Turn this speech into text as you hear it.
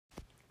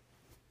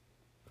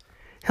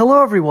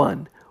Hello,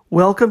 everyone.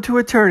 Welcome to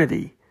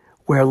Eternity,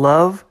 where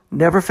love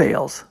never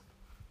fails.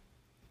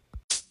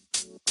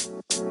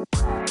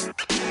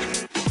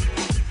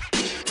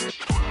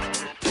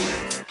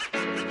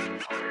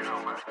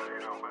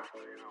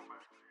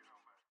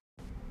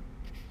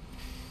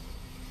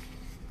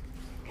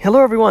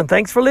 Hello, everyone.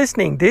 Thanks for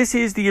listening. This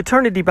is the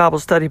Eternity Bible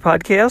Study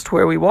Podcast,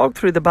 where we walk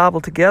through the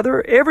Bible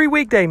together every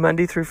weekday,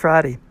 Monday through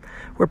Friday.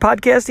 We're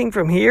podcasting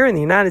from here in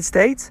the United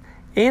States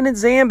and in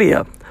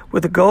Zambia,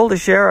 with the goal to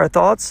share our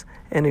thoughts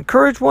and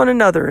encourage one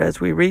another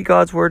as we read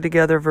God's Word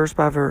together verse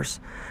by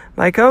verse.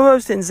 My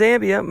co-host in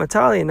Zambia,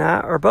 Matali, and I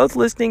are both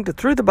listening to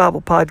Through the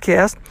Bible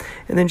podcast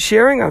and then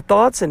sharing our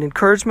thoughts and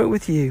encouragement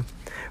with you.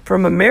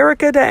 From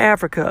America to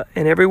Africa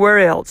and everywhere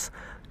else,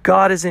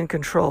 God is in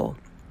control.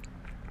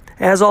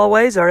 As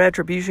always, our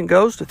attribution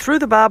goes to Through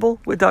the Bible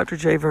with Dr.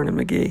 J. Vernon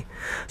McGee.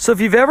 So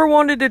if you've ever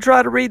wanted to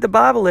try to read the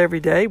Bible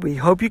every day, we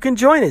hope you can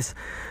join us.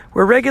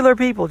 We're regular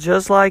people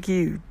just like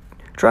you,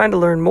 trying to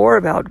learn more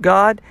about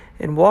God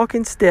and walk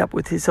in step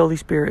with His Holy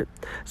Spirit.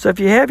 So if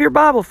you have your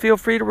Bible, feel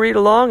free to read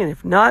along, and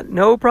if not,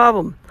 no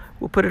problem.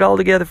 We'll put it all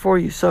together for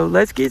you. So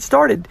let's get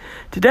started.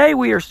 Today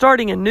we are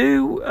starting a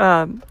new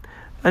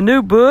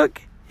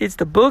book. It's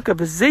the book of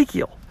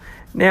Ezekiel.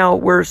 Now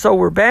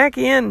we're back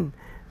in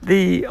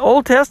the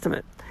Old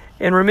Testament.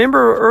 And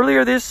remember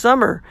earlier this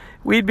summer,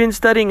 we'd been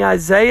studying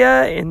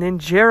Isaiah and then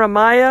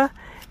Jeremiah,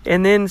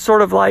 and then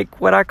sort of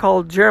like what I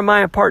call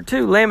Jeremiah Part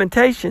 2,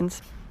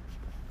 Lamentations.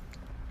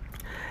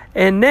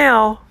 And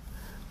now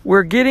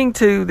we're getting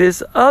to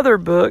this other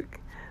book,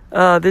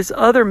 this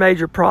other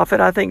major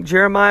prophet. I think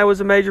Jeremiah was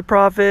a major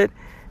prophet,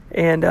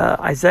 and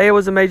Isaiah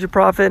was a major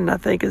prophet, and I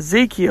think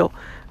Ezekiel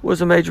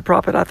was a major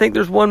prophet. I think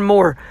there's one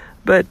more,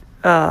 but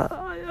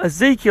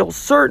Ezekiel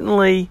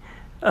certainly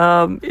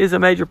is a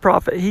major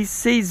prophet. He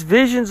sees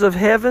visions of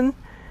heaven,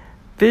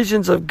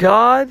 visions of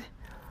God,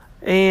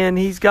 and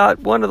he's got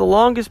one of the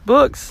longest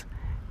books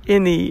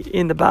in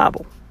the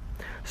Bible.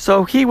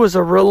 So he was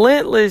a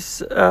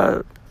relentless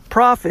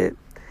prophet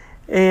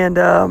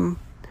and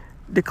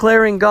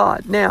declaring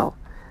God. Now,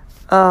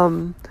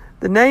 the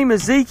name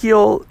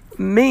Ezekiel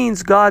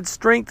means God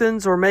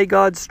strengthens, or may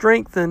God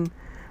strengthen,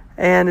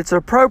 and it's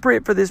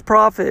appropriate for this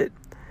prophet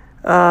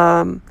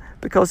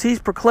because he's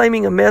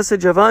proclaiming a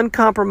message of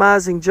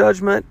uncompromising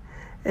judgment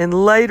and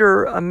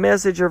later a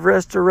message of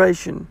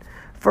restoration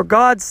for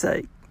God's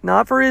sake,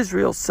 not for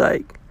Israel's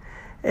sake.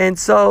 And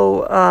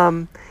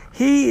so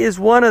he is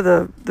one of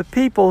the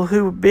people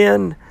who've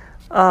been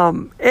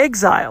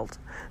exiled.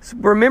 So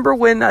remember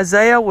when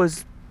Isaiah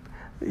was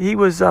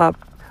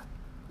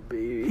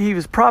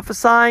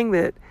prophesying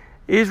that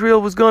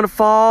Israel was going to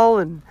fall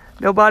and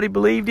nobody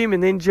believed him,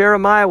 and then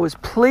Jeremiah was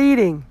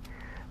pleading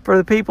for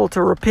the people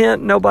to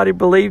repent. Nobody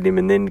believed him,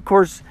 and then of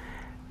course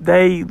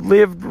they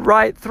lived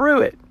right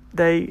through it.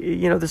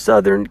 The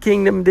southern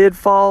kingdom did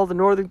fall. The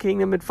northern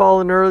kingdom had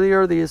fallen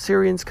earlier. The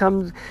Assyrians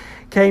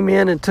came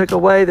in and took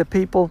away the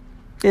people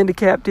into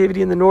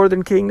captivity in the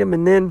northern kingdom,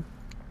 and then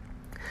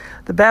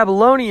the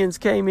Babylonians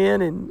came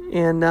in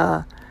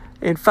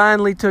and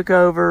finally took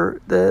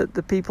over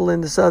the people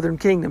in the southern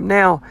kingdom.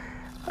 Now,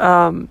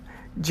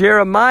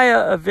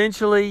 Jeremiah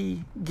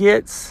eventually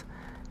gets,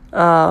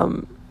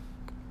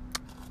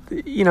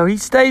 he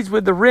stays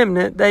with the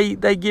remnant.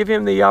 They give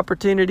him the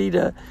opportunity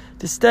to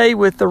stay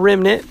with the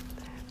remnant,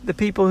 the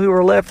people who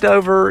are left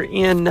over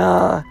in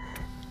the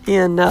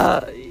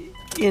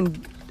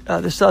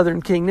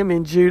southern kingdom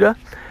in Judah.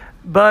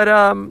 But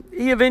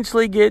he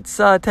eventually gets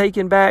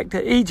taken back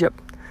to Egypt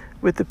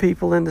with the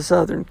people in the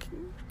southern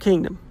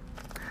kingdom.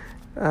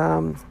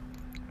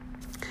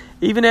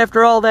 Even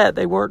after all that,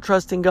 they weren't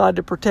trusting God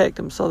to protect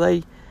them. So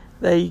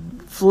they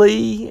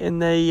flee,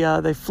 and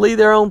they flee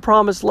their own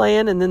promised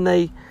land, and then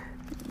they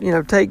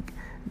take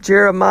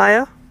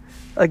Jeremiah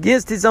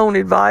against his own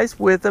advice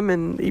with them,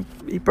 and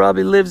he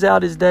probably lives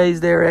out his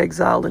days there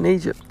exiled in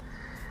Egypt.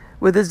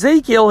 With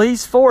Ezekiel,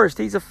 he's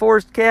a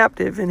forced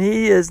captive, and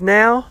he is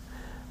now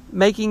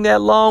making that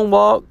long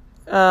walk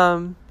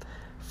from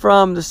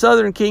the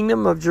southern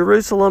kingdom of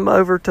Jerusalem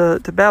over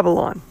to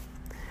Babylon.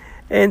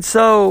 And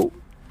so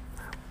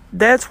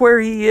that's where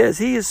he is.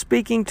 He is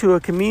speaking to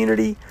a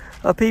community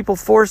of people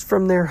forced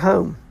from their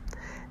home.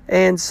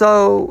 And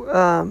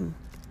so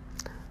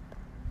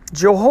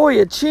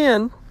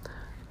Jehoiachin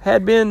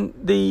had been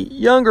the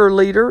younger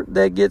leader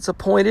that gets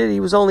appointed. He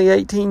was only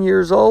 18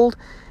 years old,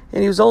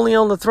 and he was only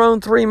on the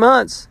throne 3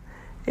 months.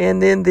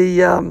 And then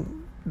the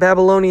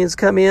Babylonians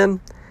come in,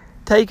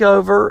 take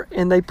over,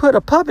 and they put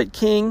a puppet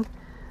king,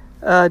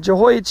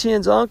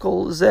 Jehoiachin's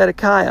uncle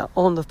Zedekiah,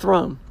 on the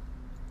throne.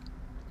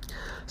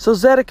 So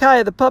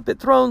Zedekiah, the puppet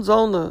throne's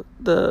on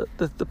the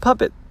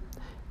puppet.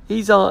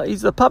 He's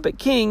the puppet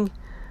king,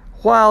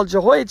 while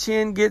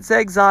Jehoiachin gets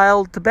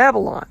exiled to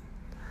Babylon.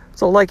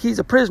 So like he's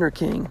a prisoner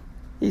king.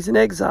 He's an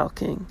exile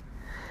king.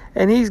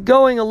 And he's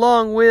going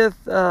along with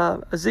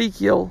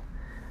Ezekiel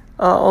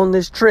on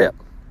this trip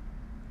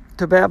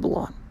to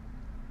Babylon.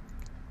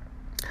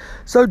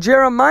 So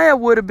Jeremiah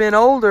would have been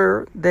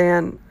older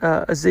than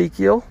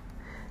Ezekiel.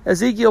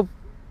 Ezekiel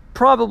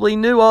probably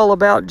knew all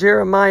about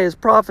Jeremiah's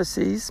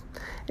prophecies.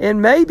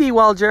 And maybe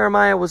while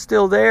Jeremiah was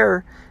still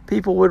there,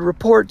 people would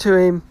report to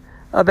him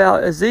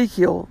about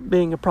Ezekiel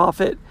being a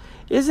prophet.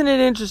 Isn't it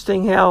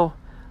interesting how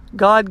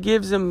God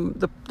gives him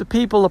the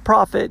people a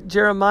prophet?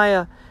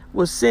 Jeremiah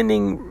was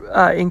sending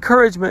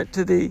encouragement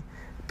to the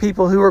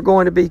people who are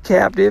going to be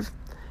captive,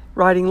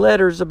 writing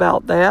letters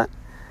about that.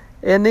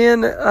 And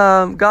then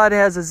God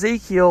has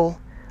Ezekiel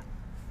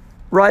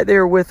right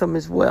there with them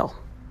as well.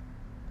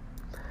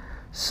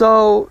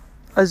 So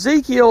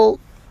Ezekiel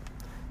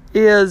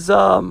is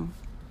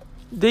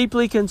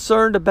deeply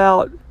concerned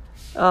about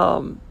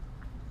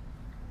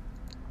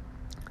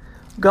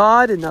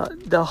God and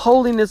the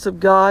holiness of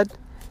God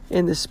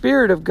and the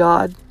Spirit of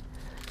God.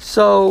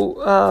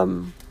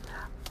 So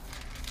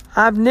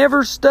I've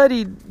never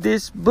studied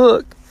this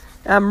book.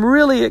 I'm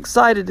really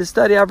excited to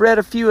study. I've read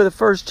a few of the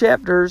first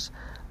chapters,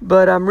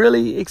 but I'm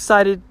really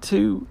excited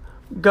to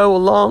go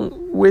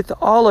along with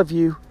all of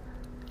you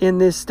in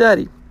this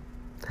study.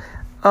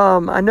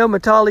 I know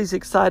Matali's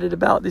excited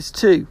about this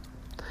too.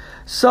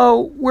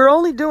 So we're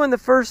only doing the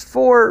first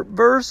 4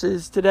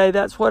 verses today.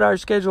 That's what our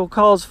schedule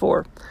calls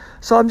for.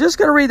 So I'm just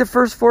going to read the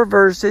first 4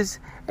 verses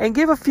and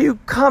give a few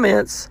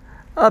comments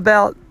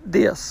about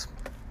this.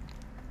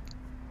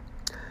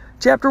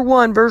 Chapter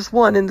 1, verse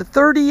 1. In the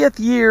 30th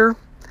year,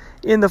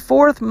 in the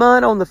 4th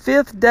month, on the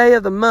 5th day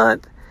of the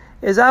month,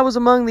 as I was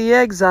among the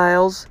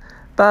exiles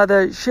by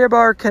the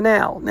Chebar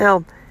Canal.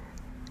 Now,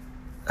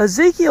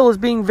 Ezekiel is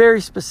being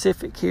very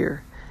specific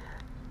here.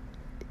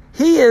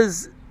 He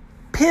is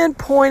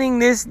pinpointing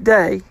this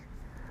day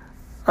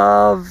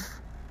of...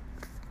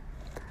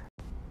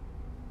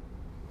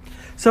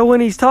 So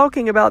when he's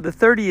talking about the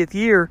 30th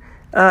year,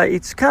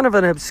 it's kind of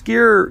an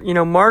obscure,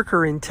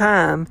 marker in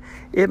time.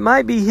 It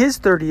might be his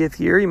 30th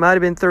year. He might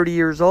have been 30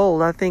 years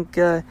old. I think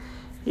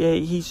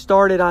he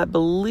started, I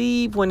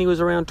believe, when he was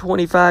around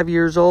 25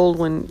 years old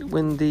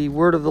when the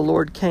word of the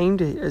Lord came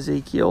to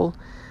Ezekiel.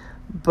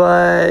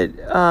 But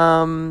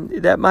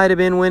that might have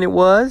been when it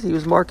was. He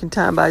was marking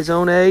time by his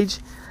own age.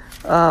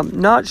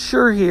 Not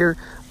sure here,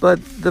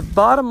 but the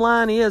bottom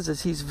line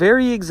is he's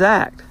very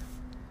exact.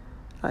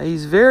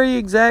 He's very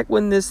exact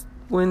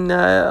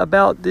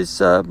about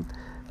this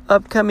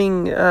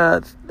upcoming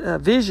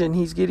vision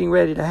he's getting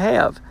ready to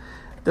have.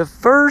 The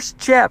first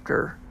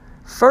chapter,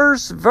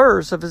 first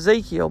verse of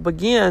Ezekiel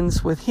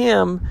begins with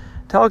him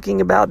talking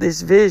about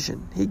this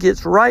vision. He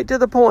gets right to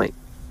the point,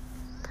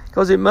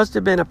 because it must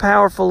have been a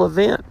powerful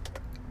event.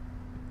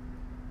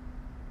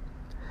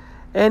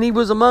 And he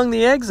was among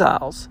the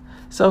exiles.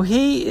 So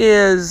he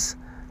is,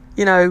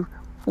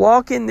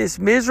 walking this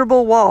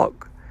miserable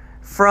walk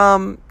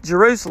from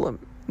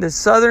Jerusalem, the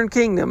southern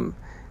kingdom,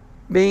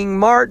 being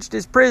marched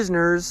as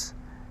prisoners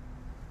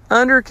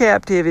under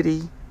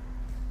captivity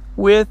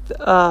with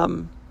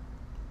the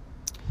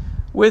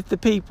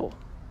people.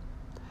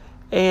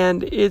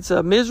 And it's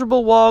a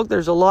miserable walk.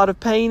 There's a lot of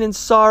pain and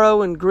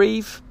sorrow and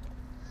grief.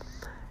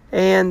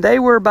 And they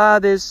were by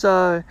this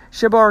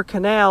Chebar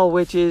Canal,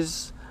 which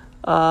is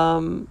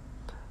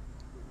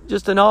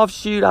just an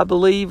offshoot, I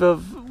believe,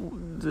 of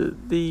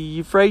the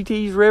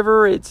Euphrates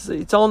River.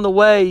 It's on the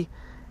way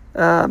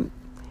to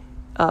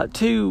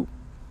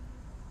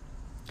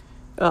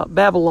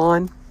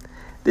Babylon.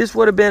 This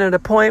would have been at a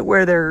point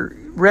where they're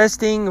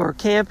resting or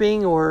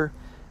camping, or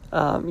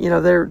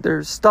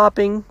they're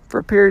stopping for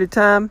a period of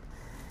time.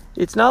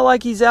 It's not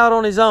like he's out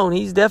on his own.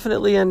 He's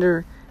definitely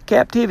under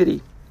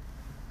captivity.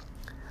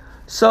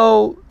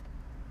 So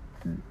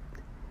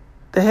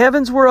the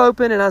heavens were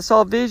open, and I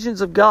saw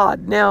visions of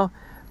God. Now,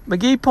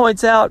 McGee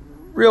points out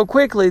real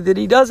quickly that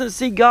he doesn't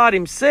see God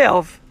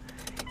himself.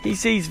 He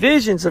sees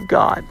visions of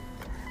God.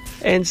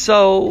 And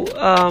so,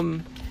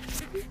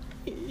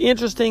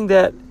 interesting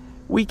that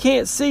we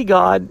can't see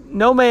God.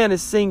 No man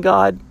has seen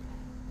God,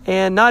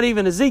 and not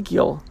even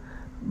Ezekiel.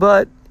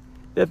 But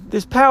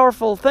this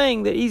powerful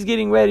thing that he's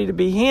getting ready to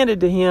be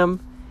handed to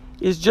him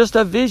is just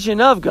a vision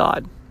of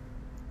God.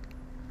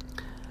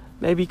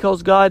 Maybe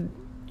because God,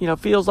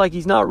 feels like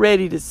he's not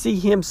ready to see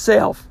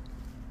himself.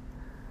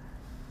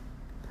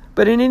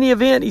 But in any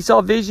event, he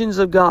saw visions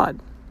of God.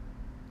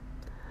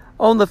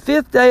 On the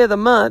 5th day of the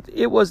month,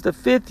 it was the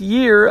 5th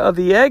year of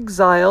the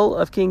exile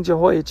of King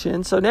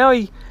Jehoiachin. So now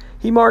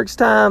he marks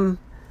time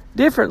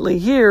differently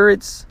here.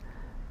 It's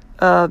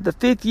the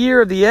 5th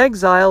year of the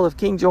exile of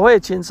King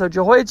Jehoiachin. So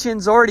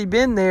Jehoiachin's already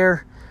been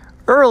there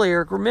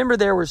earlier. Remember,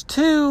 there were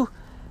two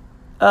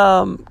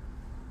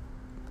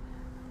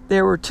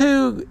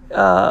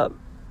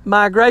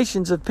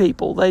migrations of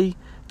people. They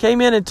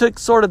came in and took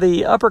sort of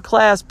the upper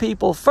class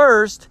people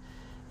first,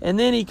 and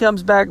then he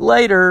comes back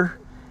later,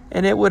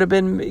 and it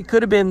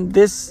could have been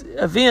this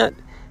event.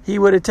 He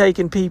would have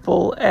taken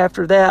people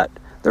after that,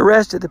 the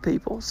rest of the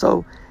people.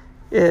 So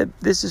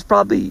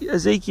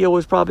Ezekiel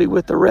was probably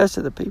with the rest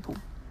of the people.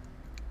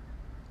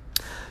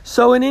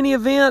 So in any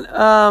event,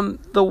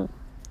 the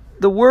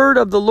word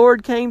of the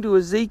Lord came to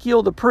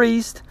Ezekiel the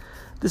priest,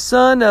 the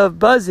son of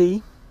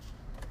Buzi,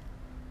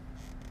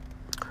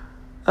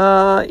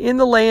 in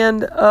the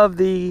land of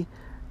the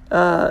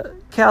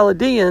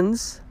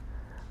Chaldeans,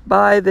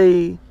 by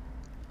the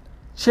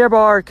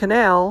Chebar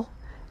Canal,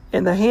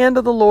 and the hand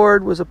of the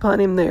Lord was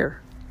upon him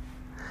there.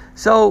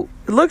 So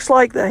it looks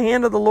like the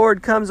hand of the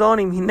Lord comes on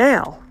him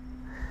now.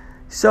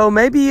 So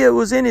maybe it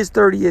was in his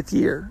 30th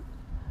year.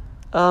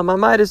 I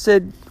might have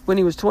said when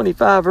he was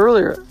 25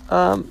 earlier,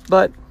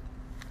 but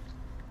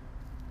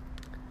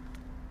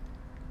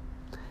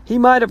he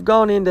might have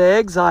gone into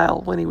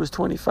exile when he was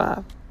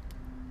 25.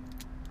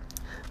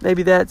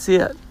 Maybe that's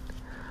it.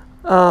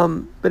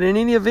 But in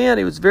any event,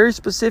 it was very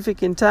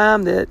specific in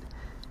time that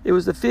it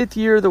was the 5th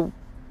year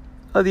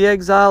of the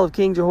exile of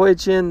King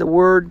Jehoiachin. The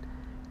word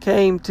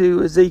came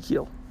to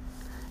Ezekiel.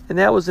 And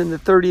that was in the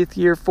 30th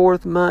year,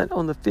 4th month,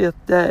 on the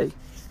 5th day.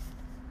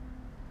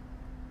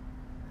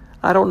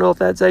 I don't know if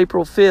that's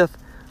April 5th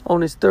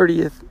on his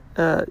 30th,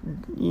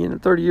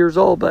 30 years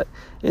old. But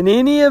in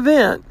any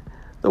event,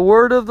 the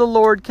word of the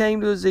Lord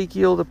came to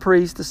Ezekiel, the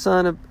priest, the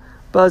son of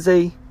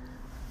Buzi,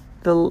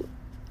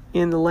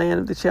 in the land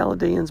of the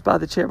Chaldeans by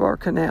the Chebar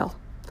Canal.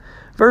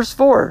 Verse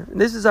 4, and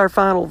this is our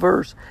final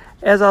verse.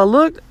 As I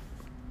looked,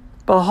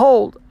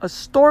 behold, a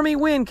stormy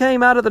wind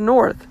came out of the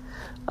north.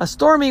 A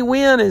stormy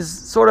wind is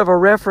sort of a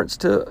reference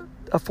to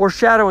a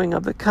foreshadowing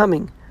of the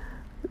coming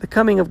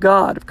of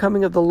God, the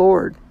coming of the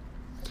Lord.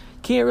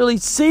 Can't really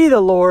see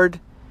the Lord,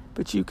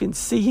 but you can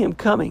see him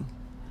coming.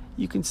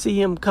 You can see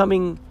him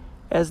coming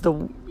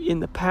in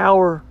the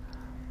power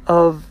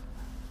of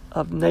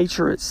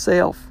nature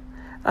itself.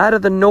 Out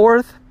of the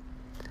north,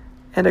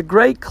 and a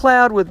great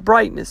cloud with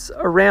brightness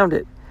around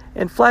it,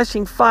 and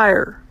flashing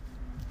fire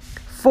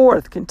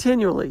forth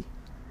continually.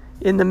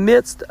 In the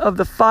midst of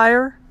the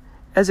fire,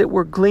 as it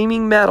were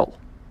gleaming metal.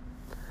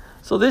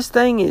 So this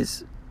thing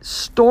is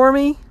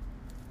stormy.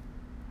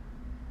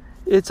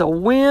 It's a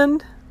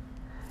wind.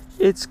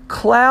 It's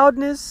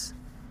cloudness.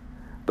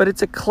 But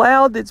it's a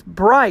cloud that's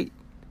bright.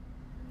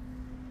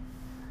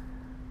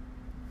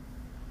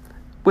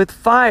 With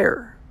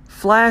fire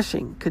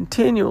flashing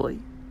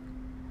continually.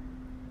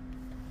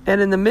 And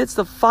in the midst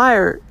of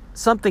fire,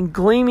 something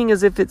gleaming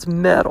as if it's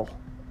metal.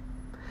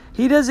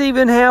 He doesn't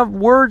even have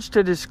words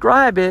to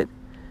describe it.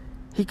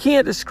 He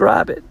can't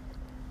describe it.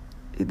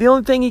 The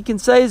only thing he can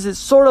say is it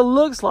sort of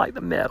looks like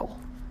the metal.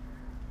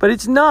 But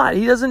it's not.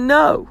 He doesn't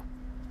know.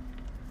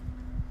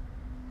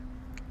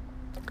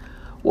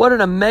 What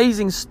an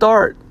amazing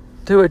start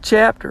to a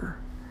chapter.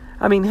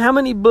 I mean, how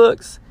many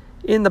books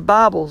in the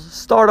Bible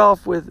start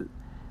off with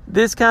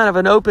this kind of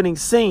an opening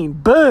scene?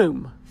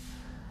 Boom!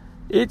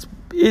 It's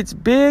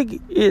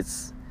big.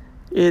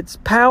 It's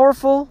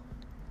powerful.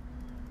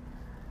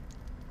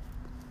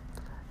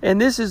 And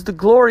this is the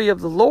glory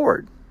of the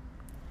Lord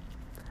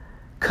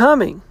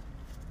coming.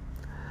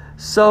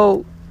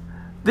 So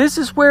this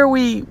is where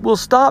we will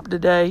stop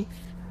today.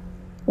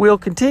 We'll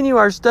continue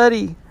our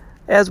study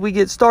as we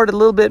get started a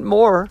little bit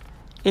more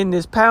in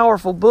this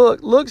powerful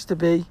book, looks to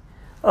be,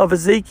 of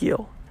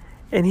Ezekiel.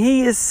 And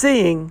he is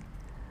seeing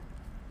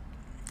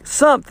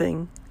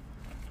something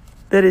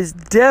that is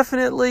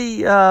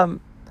definitely out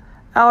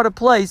of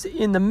place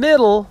in the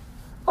middle,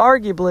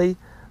 arguably,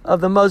 of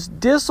the most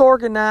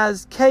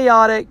disorganized,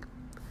 chaotic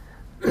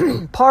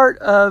part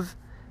of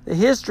the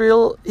history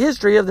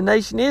of the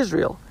nation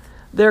Israel.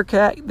 They're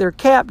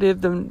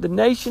captive. The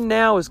nation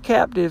now is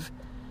captive,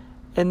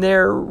 and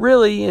they're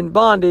really in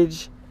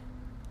bondage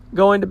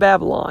going to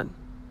Babylon.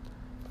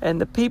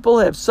 And the people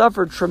have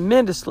suffered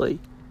tremendously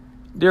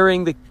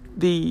during the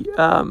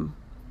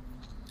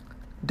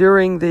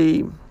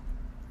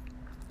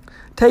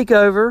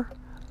takeover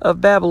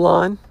of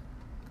Babylon.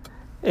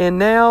 And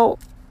now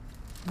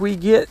we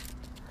get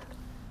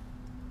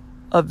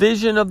a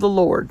vision of the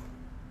Lord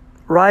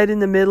right in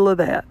the middle of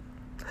that.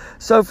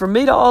 So from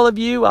me to all of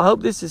you, I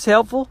hope this is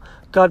helpful.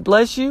 God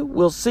bless you.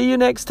 We'll see you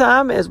next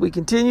time as we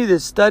continue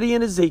this study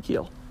in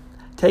Ezekiel.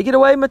 Take it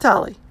away,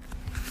 Matali.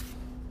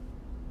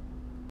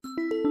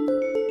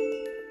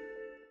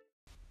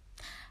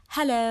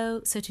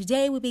 Hello. So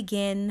today we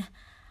begin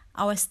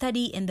our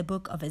study in the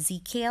book of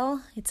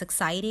Ezekiel. It's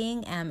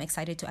exciting. I'm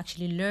excited to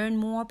actually learn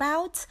more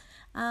about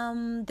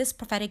this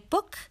prophetic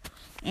book.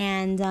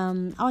 And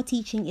our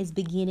teaching is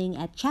beginning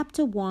at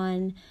chapter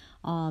 1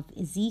 of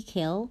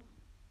Ezekiel,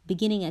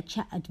 beginning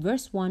at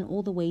verse 1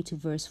 all the way to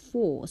verse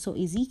 4. So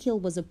Ezekiel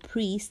was a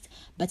priest,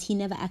 but he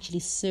never actually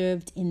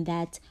served in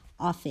that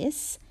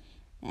office,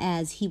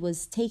 as he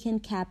was taken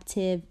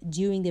captive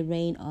during the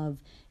reign of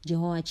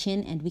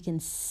Jehoiachin. And we can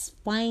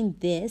find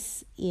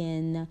this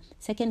in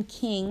 2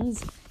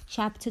 Kings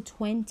chapter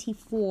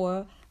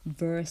 24,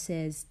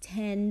 verses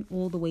 10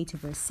 all the way to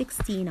verse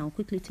 16. I'll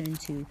quickly turn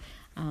to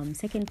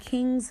 2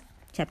 Kings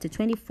chapter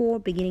 24,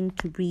 beginning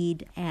to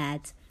read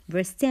at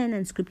verse 10,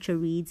 and scripture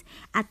reads,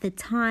 "At the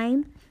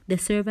time, the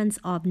servants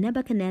of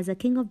Nebuchadnezzar,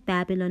 king of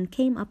Babylon,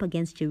 came up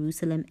against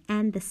Jerusalem,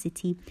 and the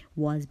city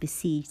was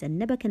besieged. And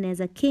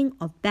Nebuchadnezzar, king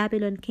of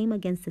Babylon, came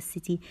against the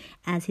city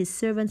as his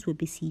servants were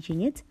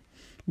besieging it.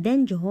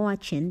 Then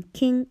Jehoiachin,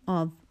 king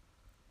of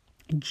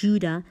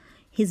Judah,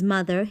 His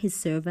mother, his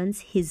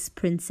servants, his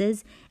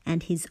princes,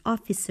 and his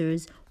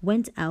officers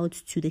went out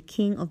to the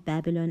king of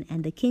Babylon,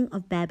 and the king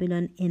of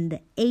Babylon in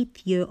the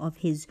 8th year of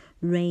his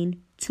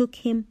reign took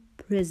him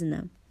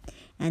prisoner.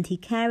 And he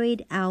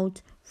carried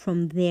out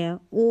from there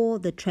all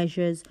the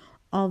treasures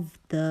of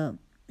the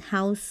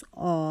house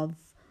of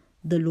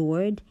the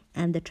Lord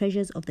and the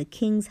treasures of the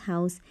king's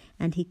house,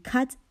 and he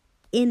cut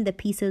in the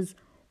pieces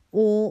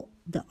all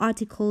the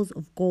articles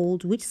of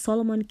gold which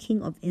Solomon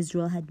king of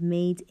Israel had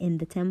made in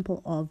the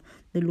temple of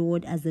the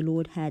Lord, as the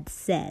Lord had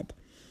said.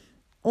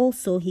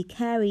 Also he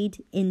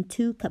carried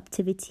into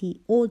captivity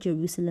all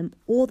Jerusalem,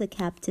 all the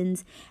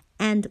captains,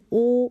 and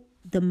all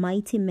the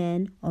mighty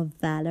men of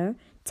valor,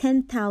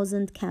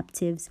 10,000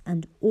 captives,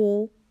 and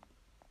all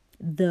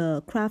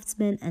the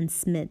craftsmen and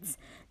smiths.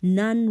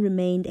 None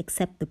remained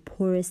except the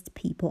poorest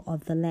people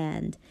of the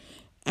land.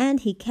 And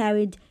he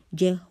carried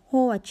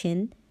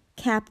Jehoiachin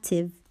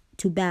captive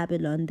to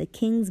Babylon, the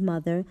king's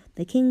mother,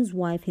 the king's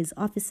wife, his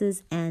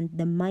officers, and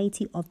the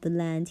mighty of the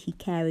land he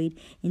carried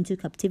into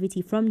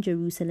captivity from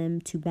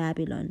Jerusalem to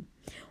Babylon.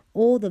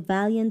 All the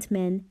valiant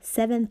men,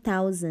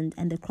 7,000,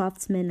 and the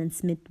craftsmen and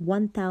smiths,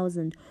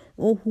 1,000,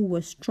 all who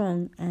were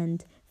strong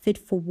and fit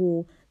for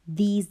war,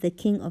 these the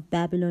king of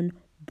Babylon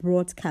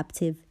brought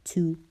captive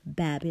to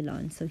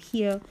Babylon. So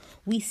here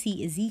we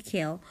see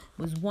Ezekiel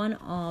was one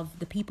of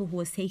the people who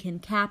was taken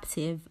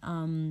captive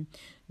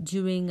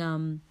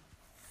during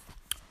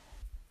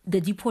the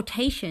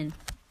deportation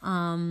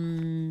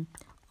of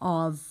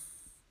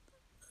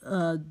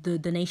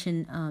the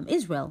nation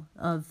Israel,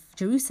 of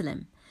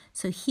Jerusalem.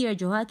 So here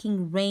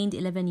Jehoiakim reigned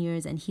 11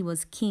 years, and he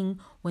was king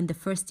when the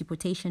first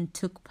deportation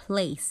took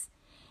place.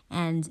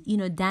 And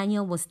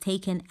Daniel was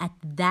taken at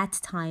that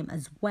time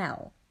as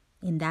well,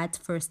 in that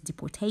first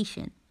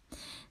deportation.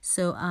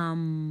 So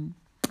and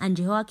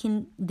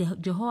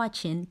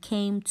Jehoiachin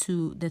came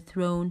to the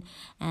throne,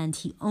 and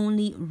he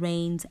only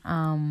reigned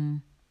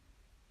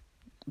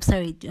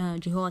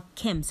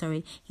Jehoiakim,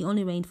 he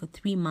only reigned for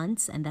 3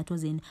 months, and that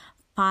was in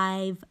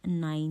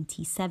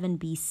 597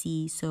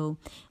 BC. So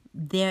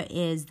there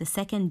is the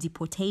second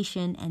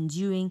deportation, and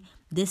during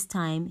this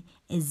time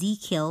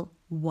Ezekiel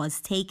was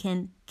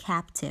taken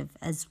captive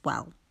as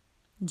well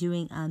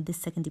during this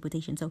second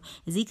deportation. So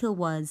Ezekiel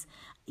was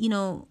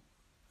a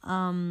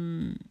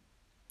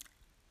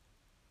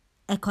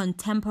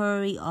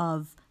contemporary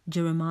of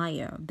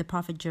Jeremiah, the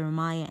prophet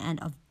Jeremiah,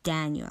 and of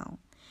Daniel.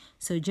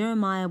 So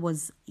Jeremiah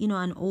was,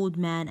 an old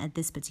man at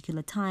this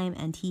particular time,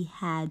 and he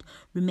had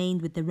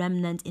remained with the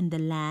remnant in the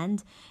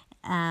land,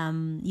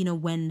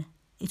 when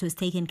it was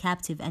taken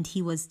captive, and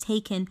he was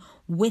taken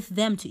with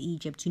them to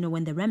Egypt,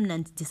 when the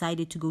remnant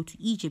decided to go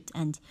to Egypt.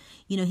 And,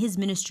 his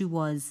ministry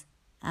was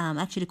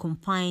actually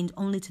confined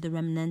only to the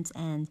remnant,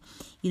 and,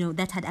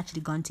 that had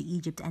actually gone to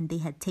Egypt, and they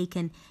had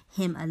taken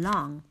him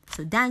along.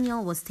 So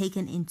Daniel was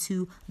taken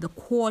into the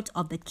court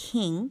of the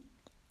king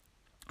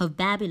of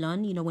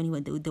Babylon,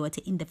 when they were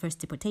in the first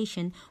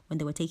deportation, when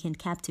they were taken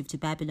captive to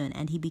Babylon,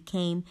 and he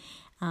became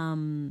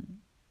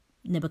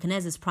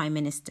Nebuchadnezzar's prime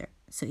minister.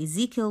 So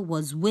Ezekiel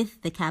was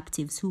with the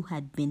captives who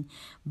had been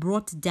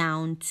brought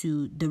down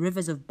to the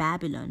rivers of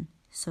Babylon.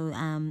 So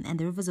and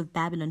the rivers of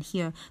Babylon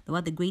here, they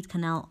were the great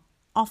canal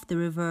off the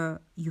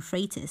river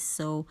Euphrates.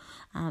 So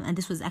and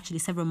this was actually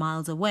several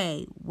miles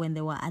away when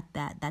they were at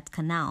that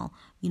canal.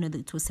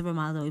 It was several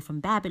miles away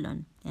from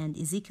Babylon, and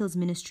Ezekiel's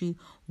ministry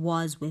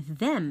was with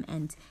them.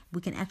 And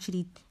we can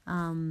actually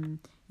in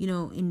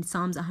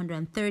Psalms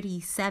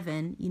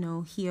 137,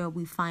 here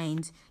we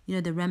find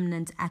the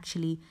remnant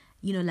actually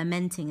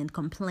lamenting and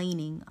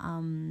complaining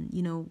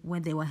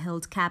when they were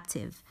held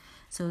captive.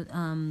 So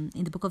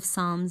in the book of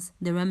Psalms,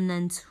 the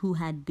remnant who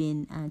had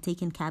been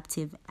taken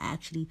captive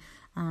actually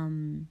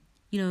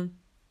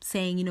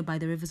saying, by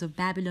the rivers of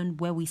Babylon,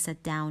 where we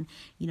sat down,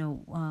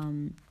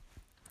 and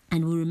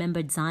we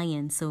remembered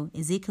Zion. So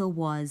Ezekiel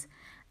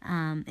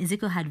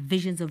had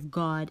visions of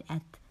God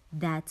at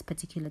that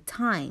particular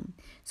time.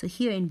 So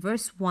here in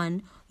verse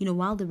 1,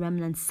 while the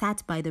remnant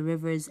sat by the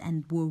rivers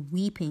and were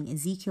weeping,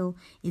 Ezekiel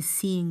is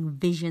seeing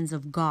visions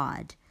of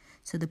God.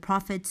 So he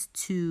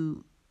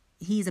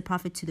is a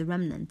prophet to the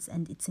remnants,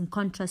 and it's in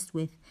contrast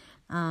with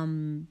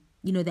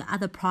the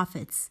other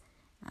prophets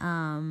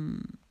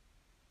of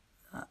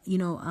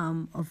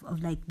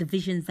like the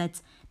visions,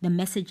 that the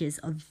messages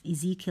of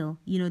Ezekiel,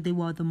 they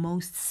were the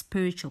most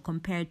spiritual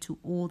compared to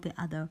all the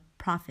other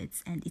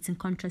prophets. And it's in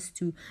contrast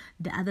to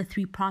the other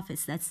 3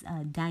 prophets, that's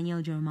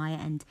Daniel, Jeremiah,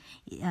 and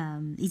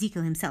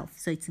Ezekiel himself.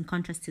 So it's in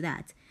contrast to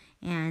that.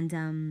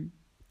 And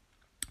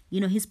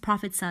his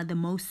prophets are the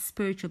most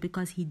spiritual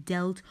because he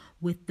dealt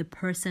with the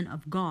person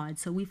of God.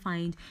 So we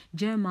find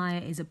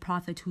Jeremiah is a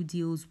prophet who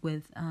deals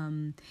with,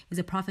 is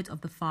a prophet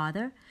of the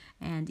Father,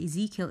 and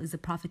Ezekiel is a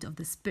prophet of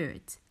the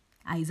Spirit.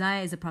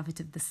 Isaiah is a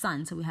prophet of the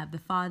Son. So we have the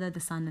Father, the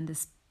Son, and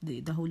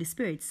the Holy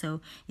Spirit.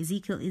 So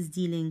Ezekiel is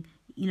dealing,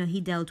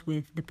 he dealt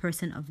with the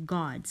person of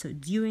God. So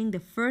during the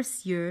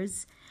first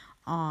years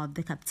of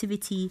the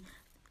captivity,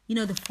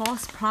 the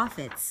false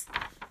prophets,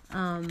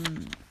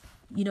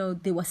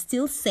 they were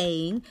still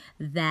saying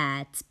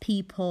that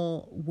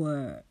people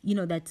were,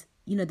 that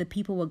the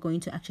people were going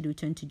to actually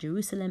return to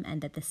Jerusalem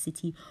and that the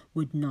city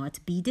would not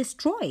be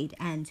destroyed.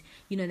 And,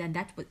 then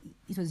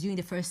it was during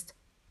the first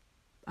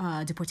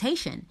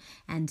deportation.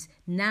 And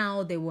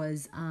now there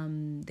was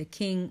the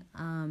king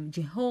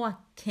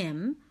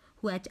Jehoiakim,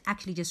 who had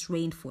actually just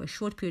reigned for a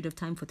short period of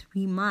time, for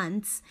 3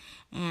 months.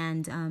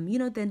 And,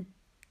 the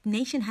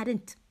nation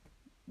hadn't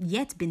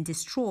yet been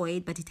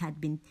destroyed, but it had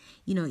been,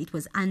 it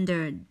was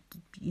under,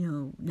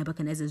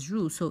 Nebuchadnezzar's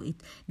rule. So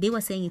they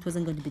were saying it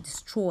wasn't going to be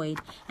destroyed.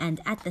 And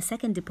at the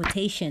second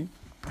deportation,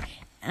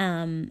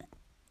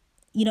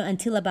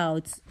 until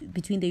about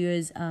between the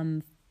years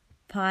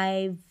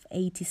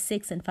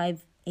 586 and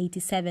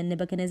 587,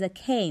 Nebuchadnezzar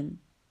came.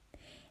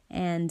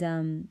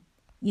 And,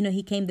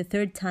 he came the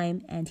third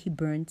time and he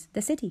burned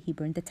the city. He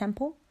burned the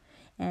temple.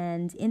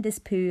 And in this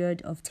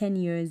period of 10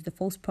 years, the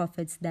false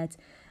prophets that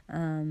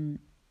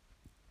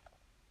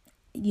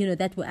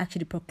that were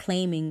actually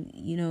proclaiming,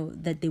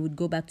 that they would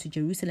go back to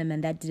Jerusalem,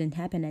 and that didn't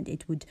happen, and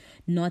it would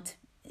not,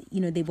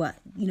 they were,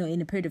 in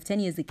a period of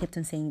 10 years, they kept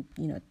on saying,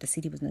 the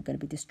city was not going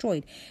to be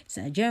destroyed.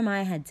 So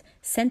Jeremiah had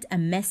sent a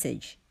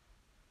message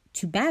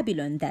to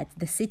Babylon that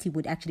the city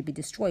would actually be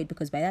destroyed,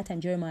 because by that time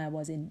Jeremiah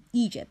was in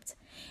Egypt.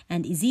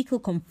 And Ezekiel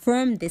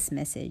confirmed this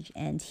message,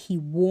 and he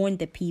warned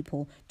the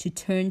people to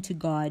turn to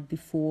God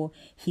before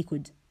they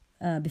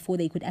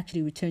could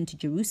actually return to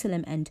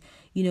Jerusalem. And,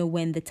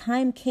 when the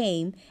time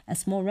came, a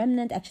small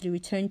remnant actually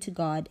returned to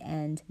God,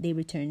 and they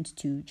returned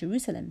to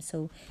Jerusalem.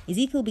 So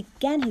Ezekiel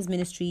began his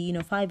ministry,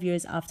 5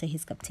 years after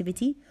his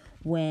captivity,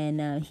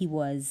 when he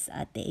was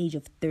at the age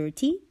of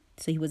 30.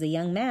 So he was a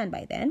young man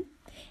by then.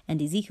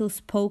 And Ezekiel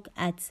spoke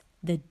at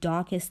the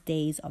darkest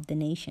days of the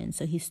nation.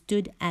 So he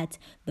stood at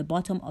the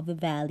bottom of the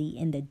valley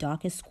in the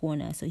darkest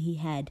corner. So he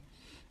had,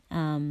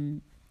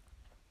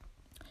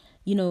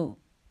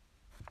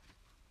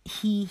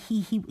 he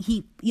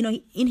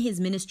in his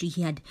ministry,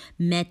 he had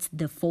met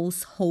the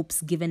false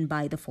hopes given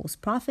by the false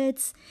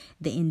prophets,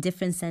 the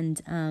indifference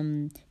and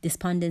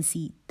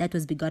despondency that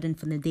was begotten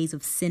from the days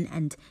of sin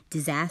and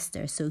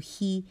disaster. So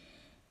he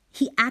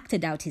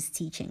acted out his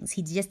teachings.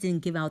 He just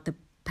didn't give out the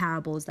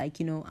parables like,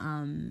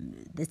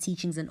 the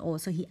teachings and all.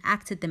 So he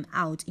acted them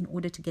out in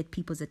order to get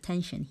people's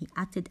attention. He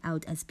acted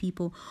out as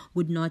people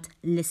would not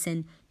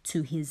listen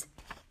to his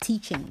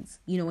teachings,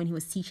 when he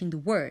was teaching the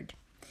word.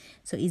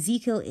 So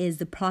Ezekiel is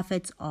the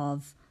prophet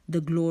of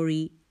the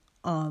glory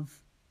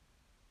of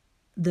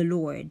the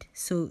Lord.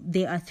 So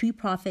there are 3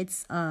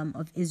 prophets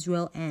of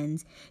Israel,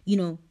 and,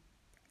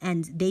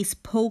 and they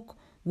spoke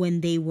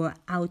when they were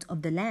out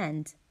of the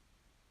land.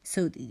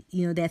 So,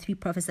 there are 3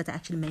 prophets that are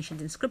actually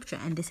mentioned in scripture,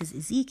 and this is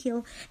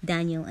Ezekiel,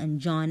 Daniel, and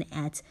John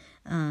at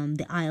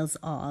the Isles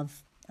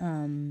of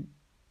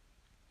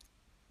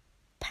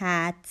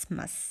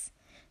Patmos.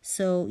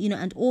 So,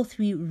 and all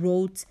 3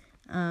 wrote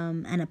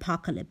an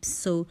apocalypse.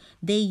 So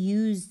they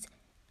used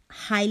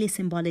highly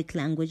symbolic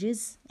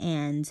languages,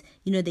 and,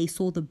 they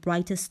saw the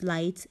brightest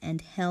light and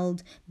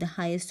held the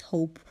highest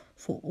hope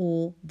for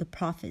all the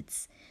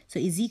prophets. So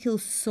Ezekiel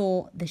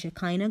saw the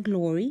Shekinah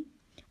glory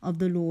of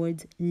the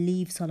Lord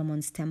leave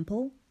Solomon's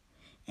temple,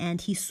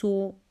 and he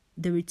saw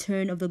the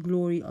return of the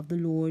glory of the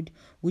Lord,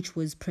 which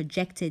was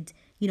projected,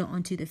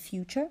 onto the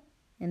future,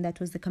 and that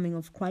was the coming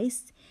of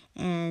Christ,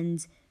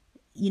 and,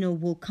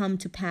 will come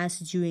to pass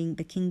during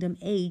the kingdom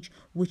age,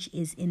 which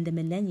is in the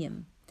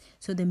millennium.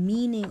 So the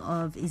meaning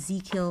of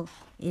Ezekiel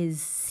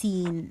is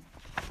seen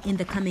in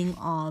the coming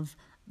of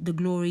the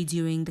glory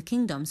during the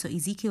kingdom. So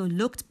Ezekiel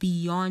looked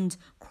beyond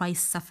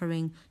Christ's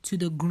suffering to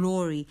the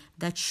glory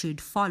that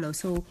should follow.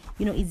 So,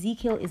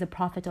 Ezekiel is a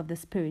prophet of the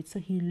Spirit. So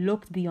he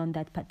looked beyond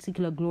that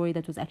particular glory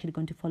that was actually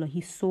going to follow.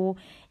 He saw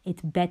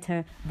it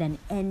better than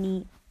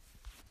any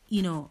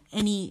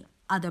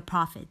other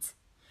prophet.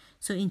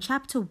 So in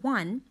chapter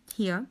 1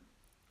 here,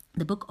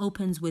 the book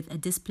opens with a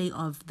display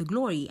of the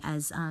glory,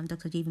 as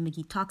Dr. David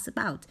McGee talks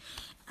about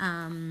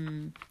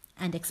and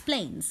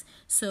explains.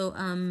 So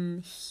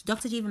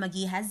Dr. David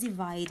McGee has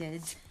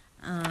divided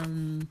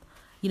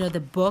the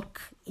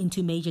book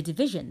into major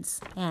divisions.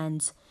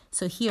 And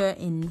so here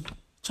in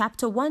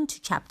chapter 1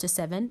 to chapter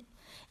 7,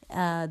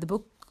 the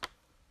book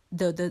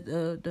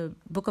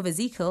of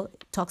Ezekiel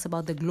talks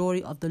about the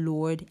glory of the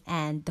Lord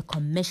and the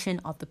commission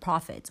of the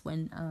prophets,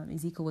 when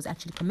Ezekiel was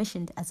actually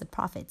commissioned as a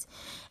prophet.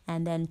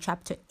 And then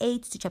chapter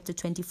 8 to chapter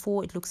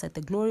 24, it looks at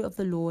the glory of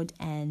the Lord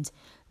and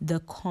the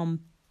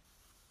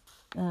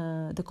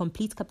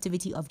complete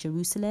captivity of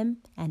Jerusalem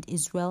and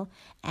Israel,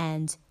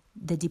 and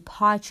the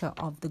departure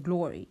of the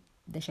glory,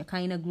 the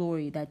Shekinah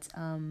glory that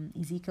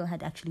Ezekiel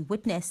had actually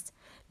witnessed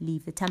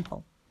leave the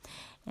temple.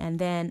 And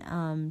then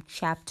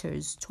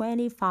chapters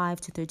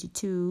 25 to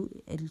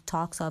 32, it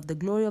talks of the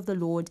glory of the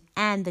Lord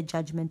and the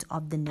judgment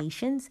of the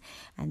nations.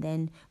 And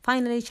then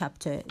finally,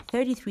 chapter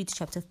 33 to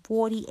chapter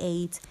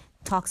 48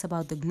 talks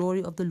about the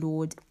glory of the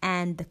Lord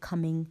and the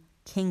coming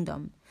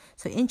kingdom.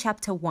 So in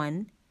chapter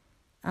 1,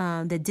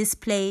 the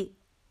display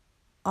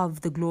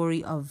of the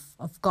glory of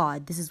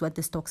God, this is what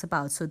this talks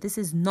about. So this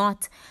is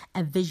not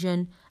a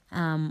vision,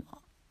 of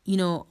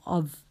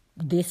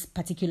this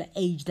particular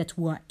age that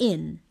we're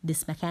in,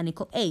 this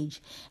mechanical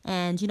age.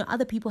 And,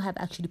 other people have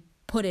actually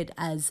put it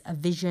as a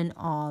vision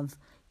of,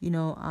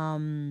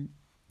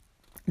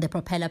 the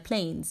propeller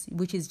planes,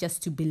 which is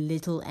just to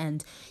belittle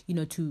and,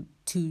 to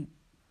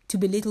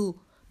belittle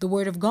the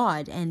word of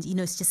God. And,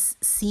 it's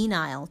just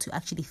senile to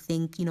actually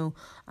think,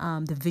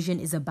 the vision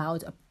is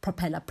about a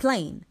propeller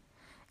plane.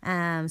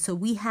 So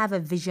we have a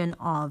vision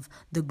of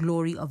the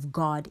glory of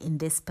God in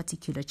this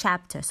particular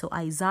chapter. So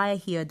Isaiah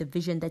here, the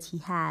vision that he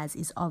has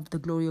is of the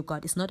glory of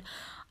God. It's not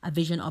a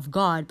vision of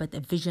God, but a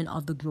vision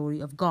of the glory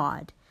of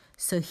God.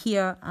 So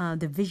here,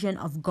 the vision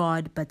of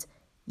God, but,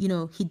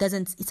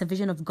 it's a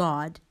vision of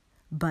God,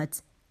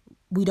 but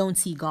we don't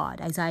see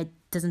God. Ezekiel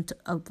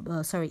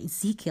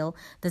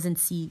doesn't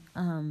see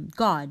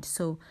God.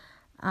 So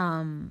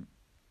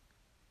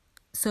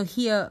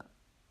here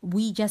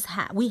we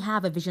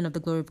have a vision of the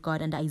glory of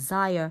God, and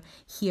Isaiah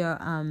here,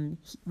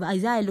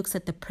 Isaiah looks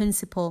at the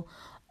principle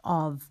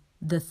of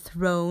the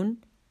throne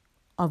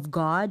of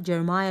God.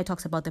 Jeremiah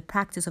talks about the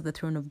practice of the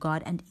throne of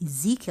God, and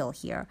Ezekiel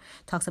here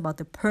talks about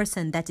the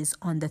person that is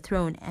on the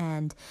throne,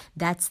 and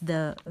that's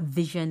the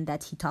vision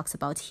that he talks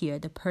about here,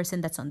 the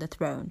person that's on the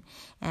throne.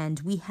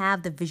 And we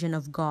have the vision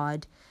of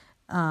God,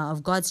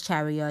 of God's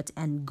chariot,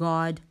 and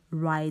God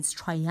rides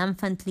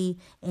triumphantly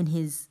in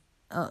his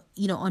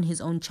on his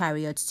own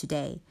chariot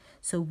today.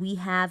 So we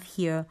have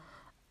here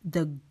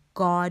the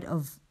God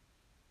of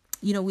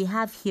we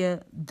have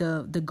here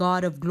the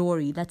God of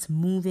glory that's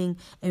moving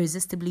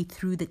irresistibly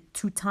through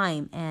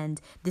time,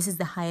 and this is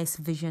the highest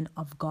vision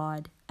of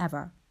God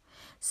ever.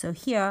 So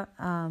here,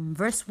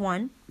 verse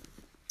 1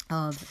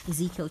 of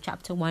Ezekiel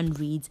chapter 1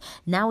 reads,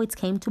 "Now it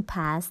came to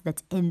pass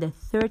that in the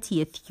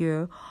 30th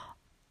year,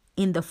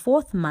 in the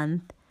 4th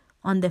month,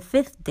 on the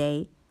 5th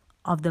day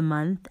of the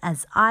month,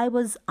 as I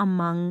was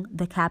among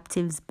the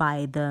captives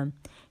by the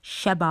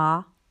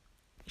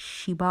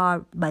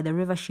by the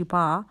river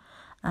Shebar,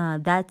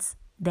 that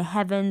the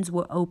heavens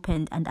were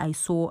opened, and I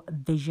saw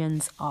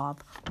visions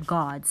of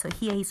God." So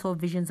here he saw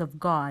visions of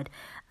God,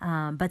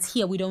 but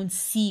here we don't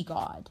see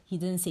God. He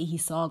didn't say he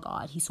saw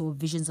God. He saw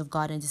visions of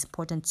God, and it's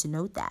important to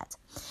note that.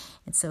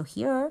 And so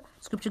here,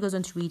 scripture goes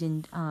on to read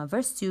in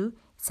verse 2,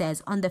 it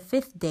says, "On the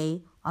 5th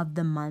day of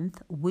the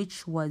month,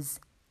 which was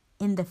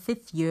in the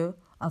 5th year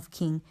of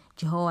King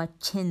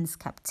Jehoiachin's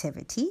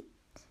captivity."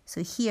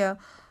 So here,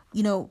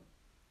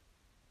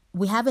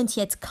 we haven't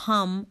yet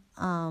come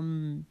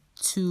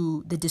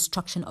to the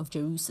destruction of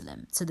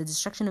Jerusalem. So the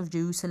destruction of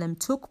Jerusalem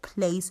took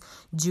place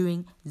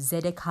during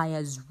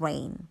Zedekiah's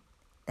reign.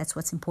 That's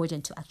what's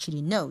important to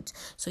actually note.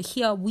 So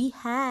here we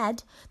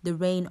had the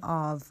reign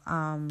of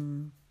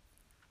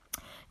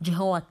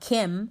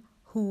Jehoiakim,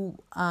 who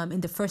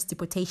in the first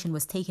deportation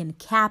was taken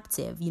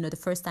captive. The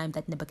first time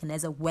that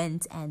Nebuchadnezzar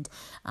went and,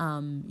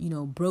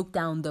 broke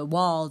down the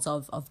walls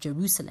of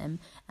Jerusalem,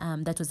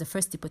 that was the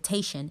first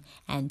deportation,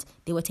 and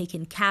they were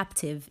taken into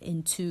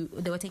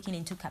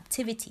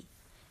captivity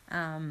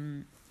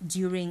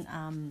during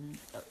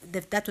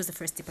that was the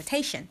first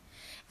deportation,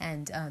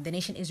 and the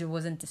nation Israel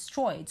wasn't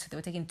destroyed, so they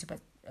were taken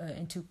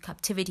into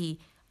captivity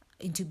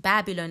into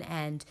Babylon,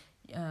 and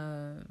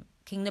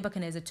King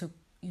Nebuchadnezzar took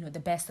the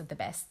best of the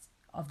best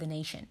of the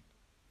nation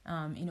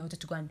in order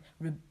to go and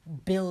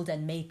rebuild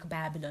and make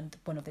Babylon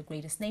one of the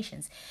greatest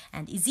nations.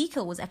 And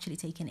Ezekiel was actually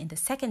taken in the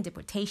second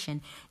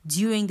deportation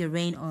during the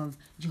reign of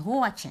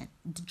Jehoiachin.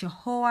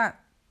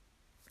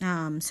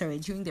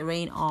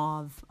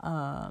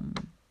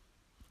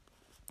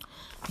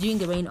 During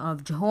the reign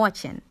of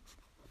Jehoiachin.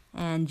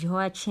 And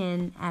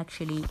Jehoiachin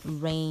actually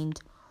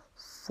reigned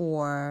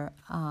for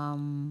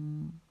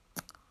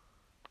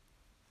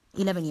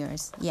 11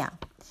 years. Yeah.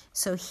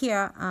 So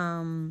here,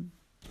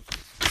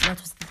 that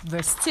was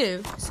verse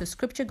 2. So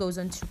scripture goes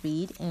on to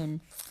read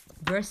in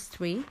verse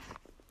 3.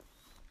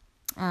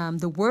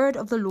 The word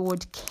of the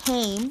Lord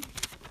came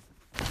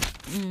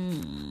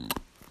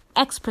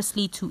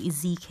expressly to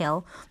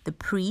Ezekiel, the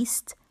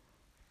priest,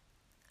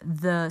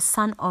 the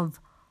son of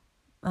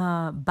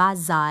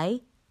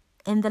Bazai,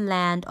 in the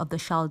land of the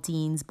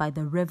Chaldeans by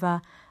the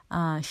river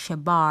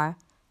Shebar,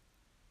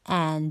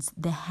 and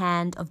the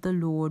hand of the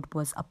Lord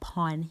was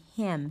upon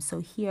him. So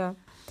here,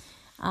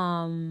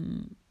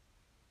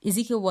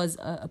 Ezekiel was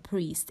a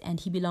priest, and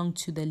he belonged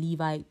to the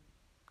Levite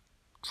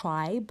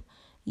tribe.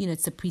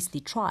 It's a priestly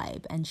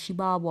tribe, and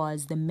Shebar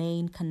was the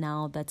main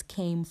canal that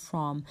came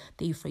from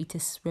the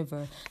Euphrates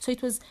River. So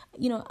it was,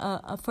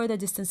 a further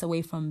distance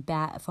away from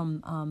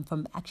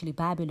actually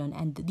Babylon,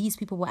 and these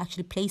people were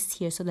actually placed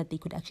here so that they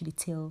could actually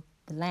till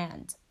the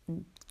land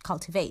and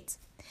cultivate.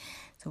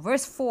 So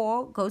verse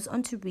 4 goes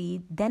on to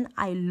read, "Then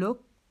I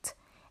looked,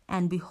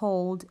 and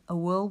behold, a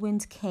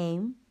whirlwind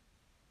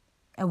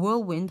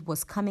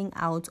was coming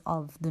out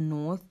of the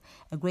north,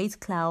 a great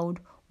cloud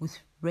with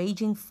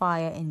raging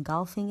fire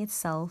engulfing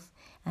itself,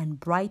 and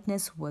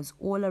brightness was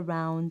all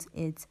around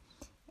it,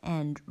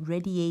 and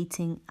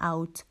radiating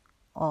out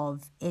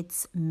of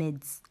its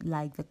midst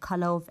like the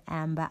color of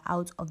amber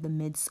out of the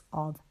midst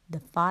of the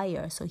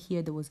fire." So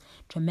here there was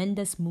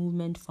tremendous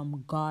movement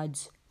from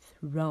God's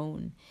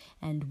throne,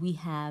 and we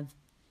have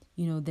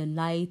the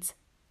light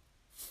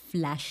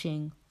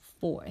flashing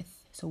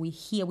forth. So we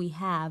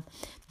have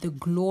the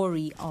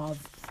glory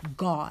of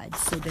God.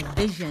 So the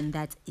vision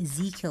that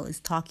Ezekiel is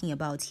talking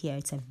about here,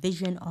 it's a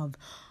vision of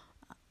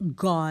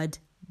God,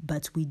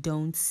 but we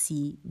don't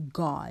see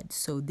God.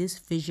 So this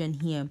vision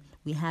here,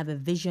 we have a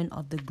vision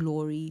of the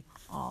glory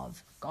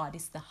of God.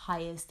 It's the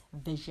highest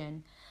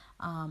vision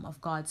of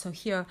God. So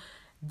here,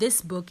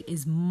 this book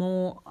is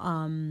more,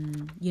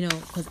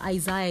 because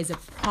Isaiah is a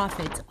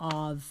prophet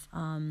of,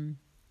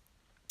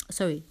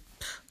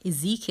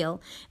 Ezekiel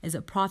is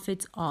a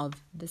prophet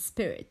of the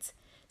Spirit.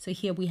 So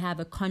here we have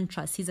a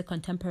contrast. He's a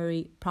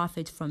contemporary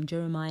prophet from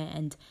Jeremiah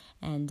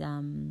and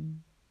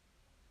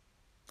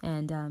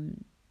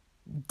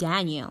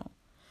Daniel.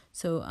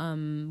 So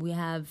we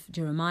have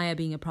Jeremiah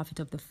being a prophet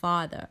of the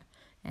Father,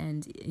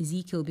 and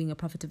Ezekiel being a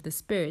prophet of the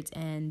Spirit,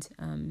 and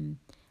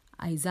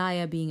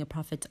Isaiah being a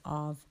prophet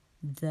of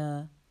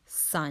the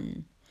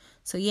Son.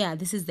 So yeah,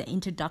 this is the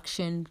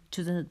introduction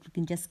so that we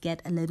can just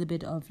get a little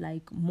bit of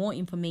like more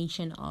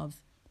information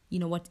of,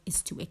 what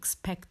is to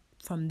expect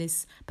from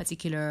this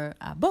particular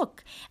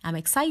book. I'm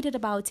excited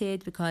about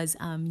it because,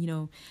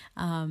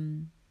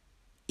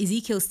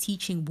 Ezekiel's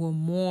teaching were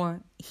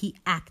more, he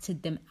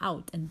acted them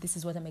out. And this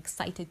is what I'm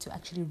excited to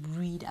actually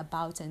read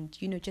about and,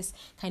 just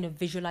kind of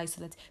visualize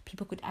so that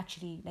people could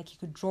actually, he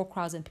could draw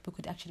crowds and people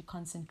could actually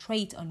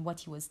concentrate on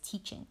what he was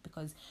teaching,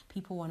 because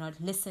people were not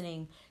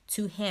listening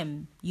to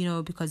him,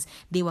 because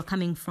they were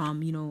coming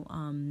from,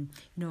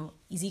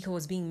 Ezekiel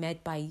was being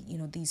met by,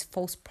 these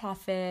false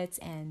prophets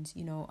and,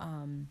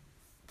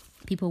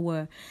 people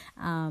were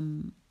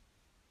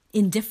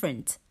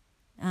indifferent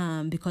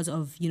because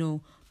of,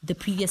 the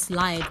previous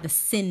life,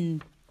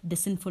 the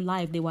sinful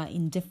life. They were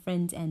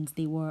indifferent and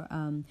they were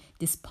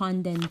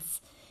despondent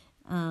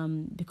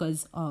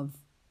because of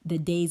the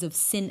days of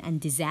sin and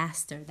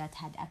disaster that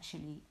had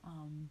actually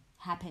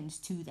happened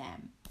to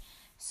them.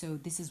 So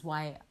this is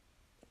why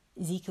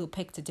Ezekiel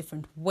picked a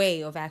different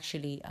way of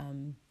actually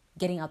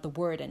getting out the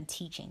word and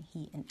teaching.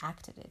 He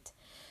enacted it.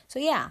 So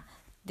yeah,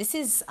 this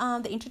is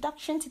the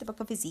introduction to the book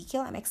of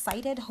Ezekiel. I'm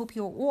excited. Hope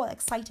you're all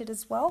excited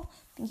as well.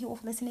 Thank you all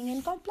for listening,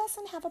 and God bless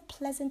and have a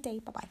pleasant day.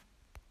 Bye-bye.